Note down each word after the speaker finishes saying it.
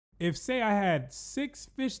if say I had 6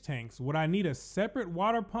 fish tanks, would I need a separate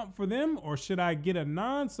water pump for them, or should I get a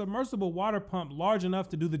non-submersible water pump large enough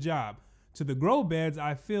to do the job? To the grow beds,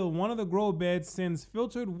 I feel one of the grow beds sends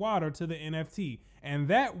filtered water to the NFT, and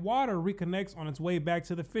that water reconnects on its way back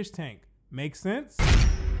to the fish tank. Make sense?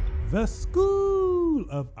 The School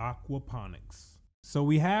of Aquaponics. So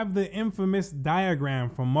we have the infamous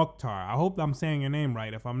diagram from Mukhtar. I hope I'm saying your name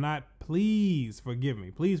right. If I'm not, please forgive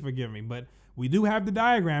me. Please forgive me. But we do have the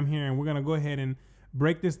diagram here, and we're gonna go ahead and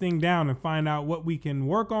break this thing down and find out what we can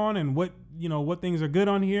work on and what things are good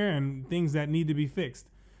on here and things that need to be fixed.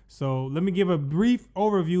 So let me give a brief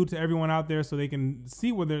overview to everyone out there so they can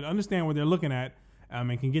see understand what they're looking at,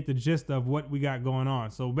 and can get the gist of what we got going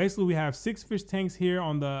on. So basically we have 6 fish tanks here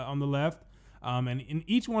on the left, and in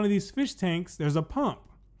each one of these fish tanks there's a pump.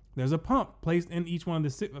 There's a pump placed in each one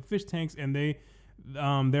of the fish tanks, and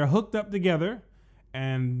they're hooked up together,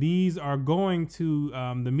 and these are going to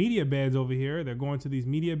the media beds over here. They're going to these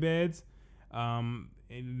media beds.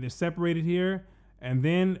 They're separated here. And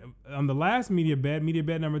then on the last media bed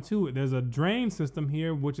number 2, there's a drain system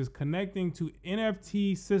here, which is connecting to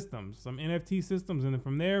NFT systems, some NFT systems. And then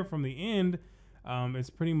from there, from the end,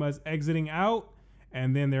 it's pretty much exiting out,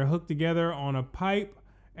 and then they're hooked together on a pipe,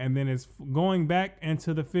 and then it's going back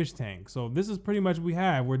into the fish tank. So this is pretty much what we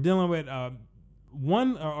have. We're dealing with a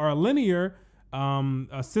linear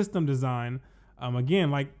system design.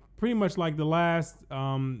 Again, pretty much like the last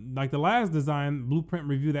design blueprint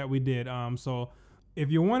review that we did. So if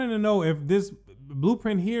you're wanting to know if this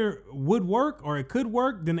blueprint here would work or it could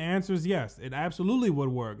work, then the answer is yes, it absolutely would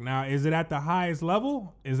work. Now, is it at the highest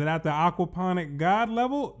level? Is it at the aquaponic god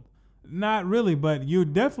level? Not really, but you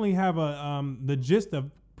definitely have the gist of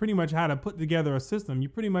pretty much how to put together a system. You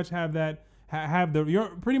pretty much have that,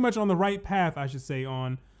 you're pretty much on the right path, I should say,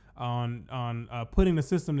 on putting the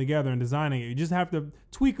system together and designing it. You just have to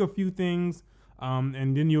tweak a few things,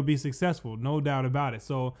 and then you'll be successful, no doubt about it.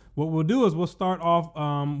 So what we'll do is we'll start off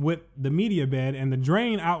with the media bed and the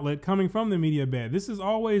drain outlet coming from the media bed. This is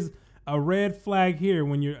always a red flag here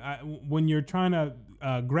when you're trying to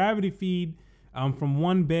gravity feed from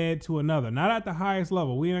one bed to another. Not at the highest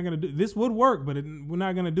level. We're not gonna do this. Would work, but we're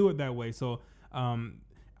not gonna do it that way. So I'm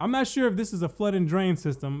not sure if this is a flood and drain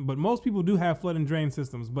system, but most people do have flood and drain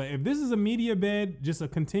systems. But if this is a media bed, just a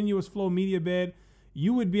continuous flow media bed,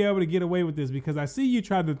 you would be able to get away with this, because I see you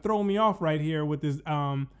tried to throw me off right here with this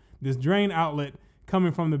this drain outlet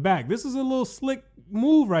coming from the back. This is a little slick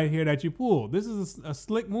move right here that you pulled. This is a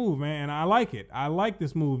slick move, man, and I like it. I like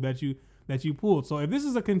this move that you pulled. So if this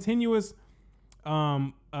is a continuous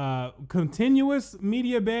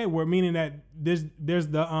media bed, where meaning that there's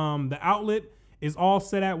the outlet is all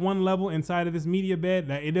set at one level inside of this media bed,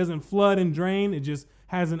 that it doesn't flood and drain, it just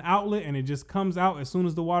has an outlet and it just comes out as soon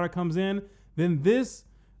as the water comes in, then this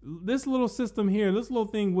little system here, this little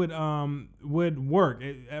thing would work.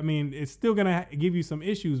 I mean, it's still gonna give you some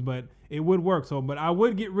issues, but it would work. So, but I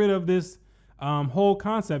would get rid of this whole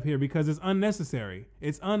concept here, because it's unnecessary.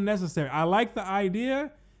 It's unnecessary. I like the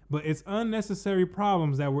idea, but it's unnecessary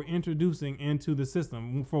problems that we're introducing into the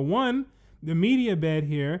system. For one, the media bed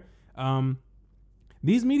here,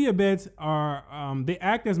 these media beds are, they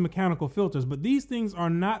act as mechanical filters, but these things are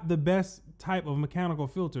not the best type of mechanical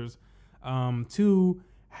filters to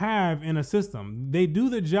have in a system. They do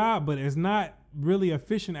the job, but it's not really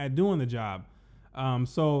efficient at doing the job.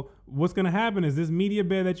 So what's gonna happen is this media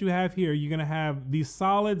bed that you have here, you're gonna have these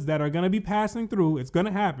solids that are gonna be passing through. It's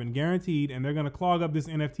gonna happen, guaranteed, and they're gonna clog up this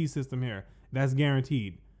NFT system here. That's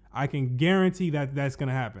guaranteed. I can guarantee that that's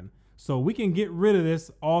gonna happen. So we can get rid of this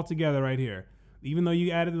altogether right here. Even though you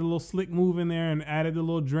added the little slick move in there and added the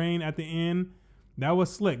little drain at the end, that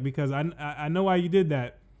was slick, because I know why you did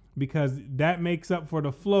that, because that makes up for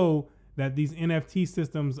the flow that these NFT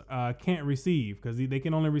systems can't receive, because they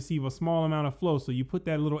can only receive a small amount of flow. So you put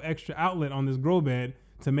that little extra outlet on this grow bed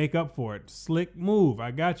to make up for it. Slick move. I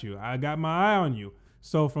got you. I got my eye on you.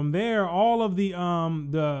 So from there, all of the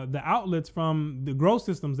outlets from the grow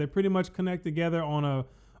systems, they pretty much connect together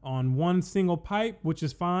on one single pipe, which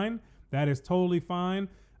is fine. That is totally fine.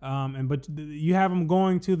 But you have them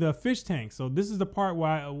going to the fish tank. So this is the part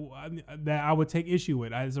that I would take issue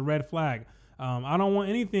with. It's a red flag. I don't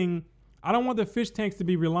want the fish tanks to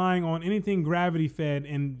be relying on anything gravity fed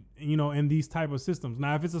in these type of systems.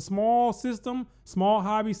 Now, if it's a small system, small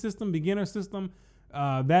hobby system, beginner system,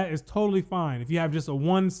 that is totally fine. If you have just a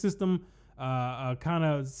one system kind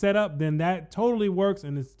of setup, then that totally works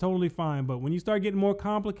and it's totally fine. But when you start getting more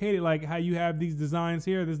complicated, like how you have these designs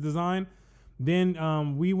here, this design,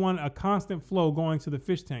 then we want a constant flow going to the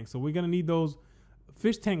fish tank. So we're gonna need those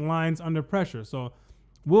fish tank lines under pressure. So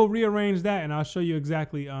we'll rearrange that and I'll show you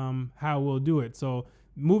exactly how we'll do it. So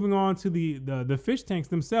moving on to the fish tanks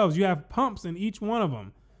themselves, you have pumps in each one of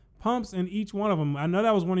them. Pumps in each one of them. I know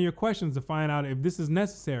that was one of your questions, to find out if this is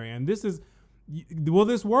necessary. And this is, will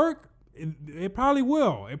this work? It probably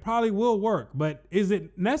will. It probably will work. But is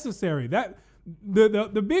it necessary? That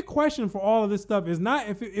the big question for all of this stuff is not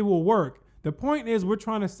if it will work. The point is we're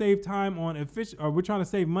trying to save time on we're trying to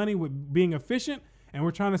save money with being efficient, and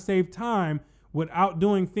we're trying to save time without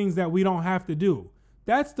doing things that we don't have to do.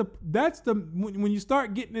 That's the when you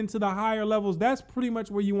start getting into the higher levels, that's pretty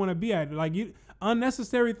much where you want to be at. Like,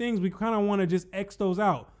 unnecessary things, we kind of want to just X those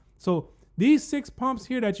out. So these 6 pumps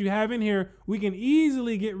here that you have in here, we can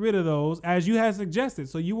easily get rid of those as you had suggested.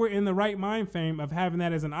 So you were in the right mind frame of having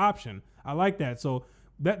that as an option. I like that. So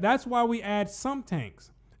that's why we add sump tanks.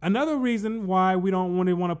 Another reason why we don't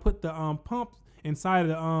want to put the pump inside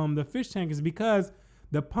of the fish tank is because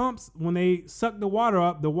the pumps, when they suck the water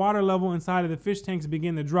up, the water level inside of the fish tanks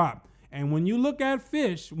begin to drop. And when you look at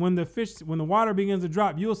fish, when the water begins to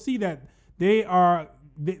drop, you'll see that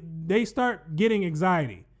they start getting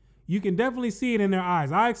anxiety. You can definitely see it in their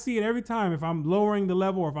eyes. I see it every time if I'm lowering the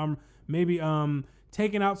level, or if I'm maybe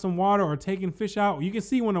taking out some water or taking fish out. You can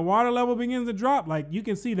see when the water level begins to drop, like, you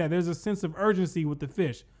can see that there's a sense of urgency with the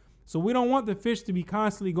fish. So we don't want the fish to be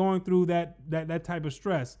constantly going through that type of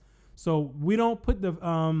stress. So we don't put the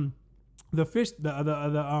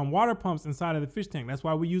water pumps inside of the fish tank. That's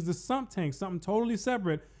why we use the sump tank, something totally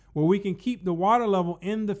separate, where we can keep the water level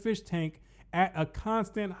in the fish tank at a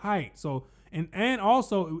constant height. So and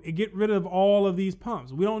also get rid of all of these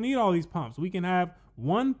pumps. We don't need all these pumps. We can have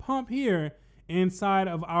one pump here inside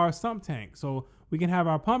of our sump tank. So we can have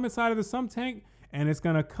our pump inside of the sump tank, and it's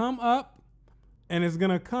gonna come up and it's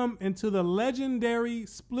gonna come into the legendary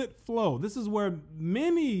split flow. This is where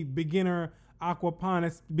many beginner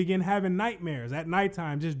aquaponics begin having nightmares at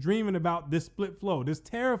nighttime, just dreaming about this split flow, just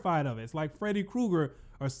terrified of it. It's like Freddy Krueger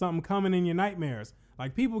or something coming in your nightmares.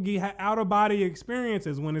 Like, people get out of body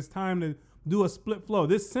experiences when it's time to do a split flow.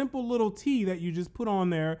 This simple little T that you just put on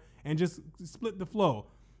there and just split the flow.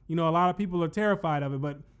 You know, a lot of people are terrified of it,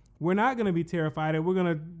 but we're not going to be terrified. We're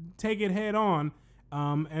going to take it head on.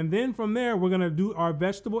 And then from there, we're going to do our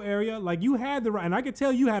vegetable area. Like, you had and I could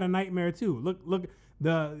tell you had a nightmare too. Look,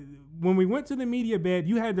 when we went to the media bed,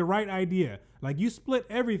 you had the right idea. Like, you split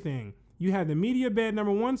everything. You had the media bed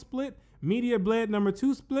number 1 split, media bed number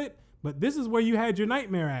 2 split, but this is where you had your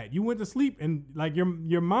nightmare at. You went to sleep, and like your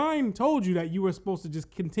mind told you that you were supposed to just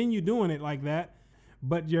continue doing it like that,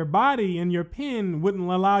 but your body and your pen wouldn't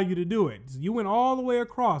allow you to do it. So you went all the way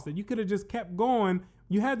across that. You could have just kept going.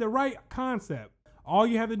 You had the right concept. All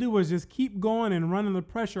you have to do was just keep going and running the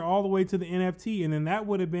pressure all the way to the NFT, and then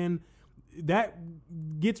that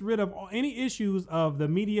gets rid of any issues of the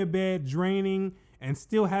media bed draining and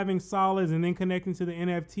still having solids and then connecting to the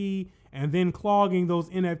NFT and then clogging those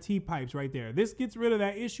NFT pipes right there. This gets rid of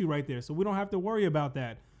that issue right there, so we don't have to worry about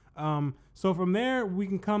that. So from there, we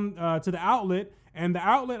can come to the outlet, and the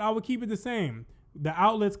outlet, I would keep it the same. The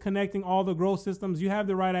outlet's connecting all the grow systems. You have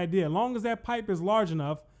the right idea. As long as that pipe is large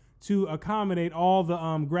enough to accommodate all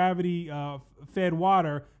the gravity fed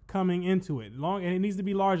water coming into it. And it needs to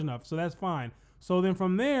be large enough, so that's fine. So then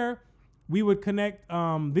from there, we would connect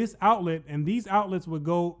this outlet, and these outlets would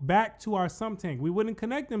go back to our sump tank. We wouldn't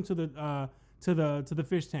connect them to the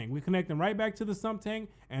fish tank. We connect them right back to the sump tank,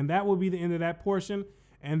 and that will be the end of that portion.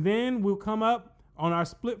 And then we'll come up on our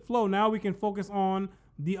split flow. Now we can focus on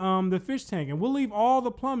the fish tank, and we'll leave all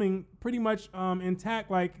the plumbing pretty much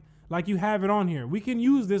intact, like you have it on here. We can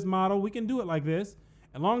use this model. We can do it like this,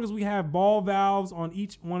 as long as we have ball valves on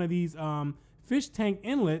each one of these fish tank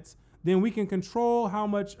inlets. Then we can control how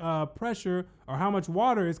much pressure or how much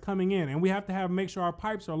water is coming in. And we have to make sure our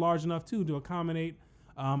pipes are large enough too to accommodate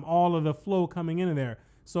all of the flow coming into there.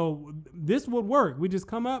 So this would work. We just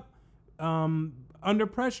come up under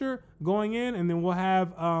pressure going in, and then we'll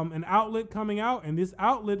have an outlet coming out. And this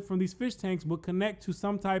outlet from these fish tanks will connect to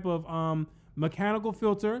some type of mechanical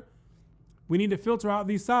filter. We need to filter out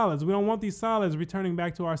these solids. We don't want these solids returning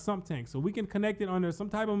back to our sump tank. So we can connect it under some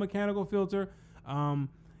type of mechanical filter.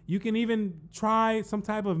 You can even try some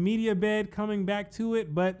type of media bed coming back to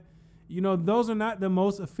it, but you know, those are not the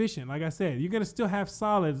most efficient. Like I said, you're gonna still have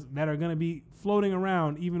solids that are gonna be floating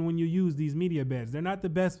around even when you use these media beds. They're not the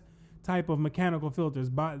best type of mechanical filters,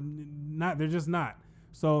 but they're just not.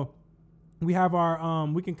 So we have our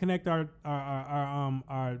we can connect our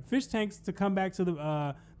fish tanks to come back to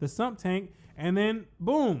the sump tank, and then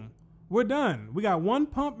boom, we're done. We got 1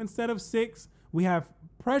 pump instead of 6. We have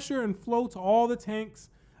pressure and flow to all the tanks.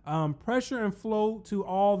 Pressure and flow to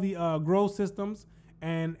all the grow systems,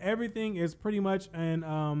 and everything is pretty much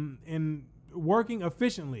in working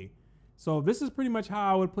efficiently. So this is pretty much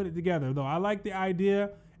how I would put it together, though. I like the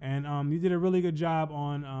idea, and you did a really good job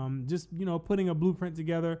on just, you know, putting a blueprint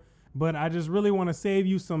together. But I just really want to save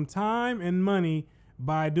you some time and money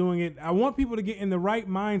by doing it. I want people to get in the right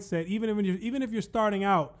mindset, even if you're starting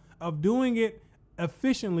out, of doing it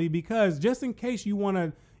efficiently, because just in case you want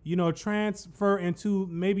to, you know, transfer into,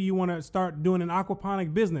 maybe you want to start doing an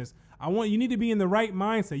aquaponic business. You need to be in the right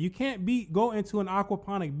mindset. You can't go into an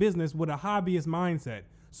aquaponic business with a hobbyist mindset.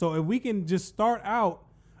 So if we can just start out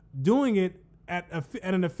doing it at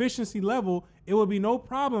an efficiency level, it will be no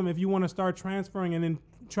problem if you want to start transferring and then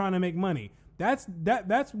trying to make money. That's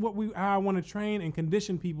how I want to train and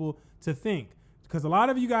condition people to think, because a lot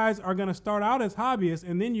of you guys are going to start out as hobbyists,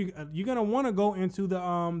 and then you're going to want to go into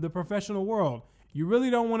the professional world. You really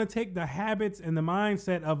don't want to take the habits and the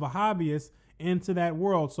mindset of a hobbyist into that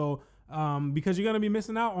world. So because you're going to be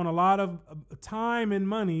missing out on a lot of time and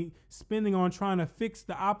money spending on trying to fix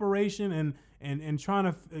the operation and trying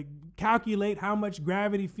to calculate how much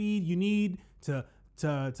gravity feed you need to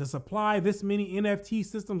supply this many NFT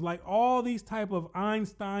systems. Like all these type of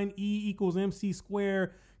Einstein E=mc²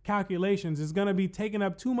 calculations is going to be taking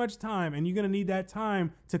up too much time, and you're going to need that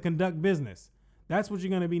time to conduct business. That's what you're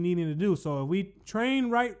going to be needing to do. So if we train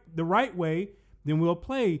the right way, then we'll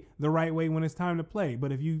play the right way when it's time to play.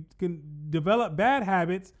 But if you can develop bad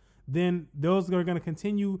habits, then those are going to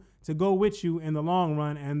continue to go with you in the long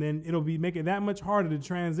run, and then it'll make it that much harder to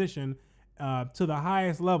transition to the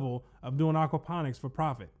highest level of doing aquaponics for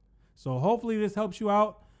profit. So hopefully this helps you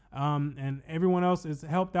out, and everyone else is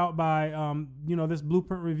helped out by you know, this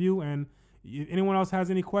blueprint review. And if anyone else has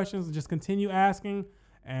any questions, just continue asking,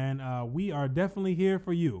 and we are definitely here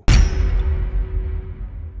for you.